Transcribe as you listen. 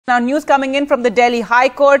Now, news coming in from the Delhi High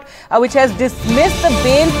Court, which has dismissed the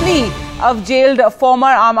bail plea of jailed former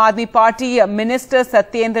Aam Aadmi Party Minister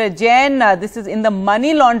Satyendar Jain. This is in the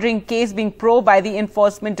money laundering case being probed by the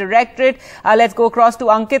Enforcement Directorate. Let's go across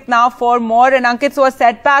to Ankit now for more. And Ankit, so a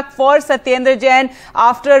setback for Satyendar Jain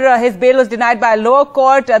after his bail was denied by a lower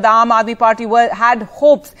court. The Aam Aadmi Party had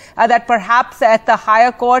hopes that perhaps at the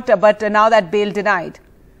higher court, but now that bail denied.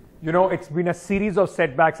 You know, it's been a series of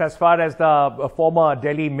setbacks as far as the former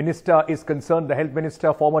Delhi minister is concerned, the health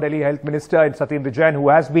minister, former Delhi health minister Satyendar Jain, who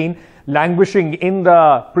has been languishing in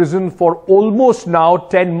the prison for almost now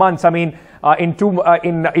 10 months. I mean,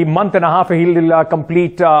 in a month and a half, he'll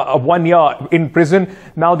complete 1 year in prison.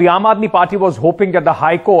 Now, the Aam Aadmi Party was hoping that the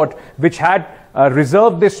High Court, which had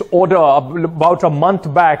reserved this order about a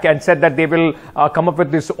month back and said that they will come up with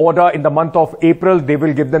this order in the month of April. They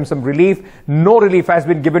will give them some relief. No relief has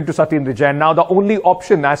been given to Satyendar Jain. Now, the only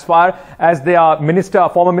option as far as the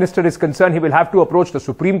former minister is concerned, he will have to approach the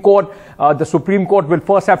Supreme Court. The Supreme Court will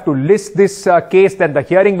first have to list this case, then the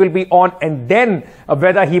hearing will be on, and then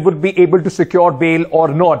whether he would be able to secure bail or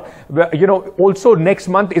not. You know, also next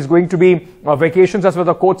month is going to be vacations as far as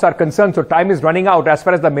the courts are concerned, so time is running out as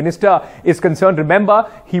far as the minister is concerned. Remember,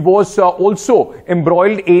 he was also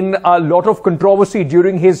embroiled in a lot of controversy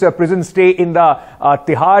during his prison stay in the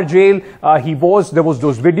Tihar jail. There was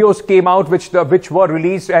those videos came out which were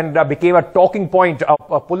released and became a talking point,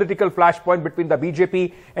 a political flashpoint between the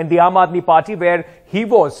BJP and the Aam Aadmi Party, where he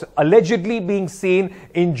was allegedly being seen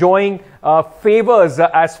enjoying favors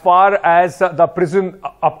as far as the prison,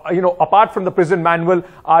 apart from the prison manual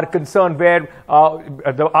are concerned, where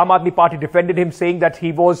the Aam Aadmi Party defended him, saying that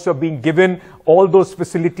he was being given all those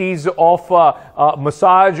facilities of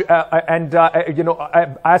massage and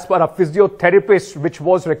as per a physiotherapist, which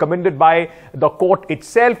was recommended by the court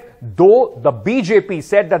itself, though the BJP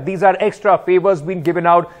said that these are extra favors being given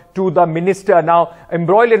out to the minister. Now,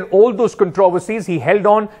 embroiled in all those controversies, he held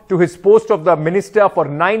on to his post of the minister for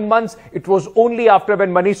 9 months. It was only after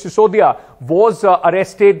when Manish Sisodia was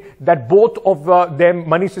arrested that both of them,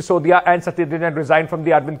 Manish Sisodia and Satyendar Jain, resigned from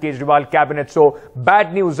the Arvind Kejriwal cabinet. So,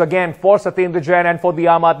 bad news again for Satyendar Jain and for the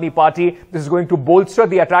Aam Aadmi Party. This is going to bolster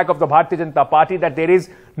the attack of the Bharatiya Janata Party that there is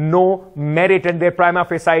no merit, and their prima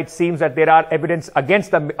facie it seems that there are evidence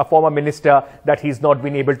against the former minister that he's not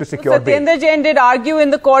been able to secure bail. Satyendar Jain did argue in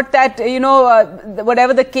the court that,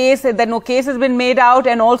 whatever the case, that no case has been made out,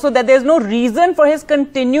 and also that there's no reason for his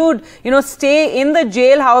continued, stay in the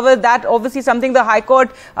jail. However, that obviously something the High Court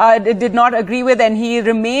did not agree with, and he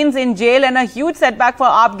remains in jail, and a huge setback for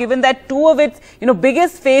AAP, given that two of its,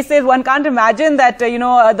 biggest faces, one can't imagine that,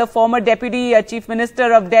 the former Deputy Chief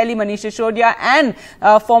Minister of Delhi, Manish Sisodia, and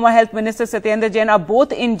former Health Minister Satyendar Jain are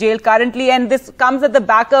both in jail currently, and this comes at the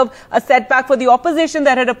back of a setback for the opposition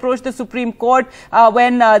that had approached the Supreme Court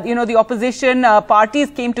when the opposition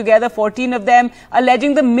parties came together, 14 of them,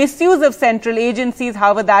 alleging the misuse of central agencies.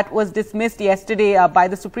 However, that was dismissed yesterday by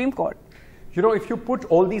the Supreme Court. You know, if you put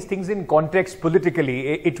all these things in context politically,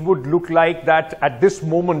 it would look like that at this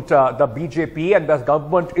moment, the BJP and the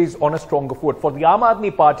government is on a stronger foot. For the Aam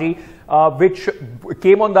Aadmi Party, which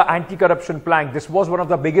came on the anti-corruption plank, this was one of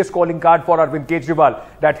the biggest calling card for Arvind Kejriwal,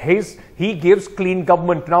 that he gives clean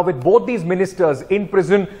government. Now, with both these ministers in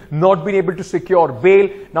prison, not being able to secure bail,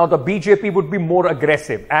 now the BJP would be more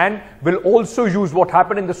aggressive and will also use what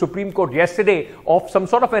happened in the Supreme Court yesterday of some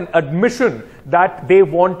sort of an admission that they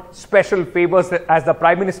want special favors, as the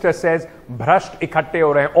Prime Minister says, bhrasht ikhatte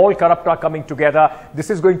ho rahe hain, all corrupt are coming together. This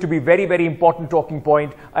is going to be very, very important talking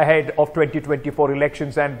point ahead of 2024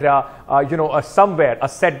 elections, and somewhere a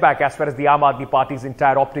setback as far as the Aam Aadmi Party's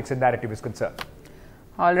entire optics and narrative is concerned.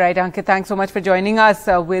 All right, Ankit, thanks so much for joining us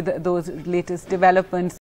with those latest developments.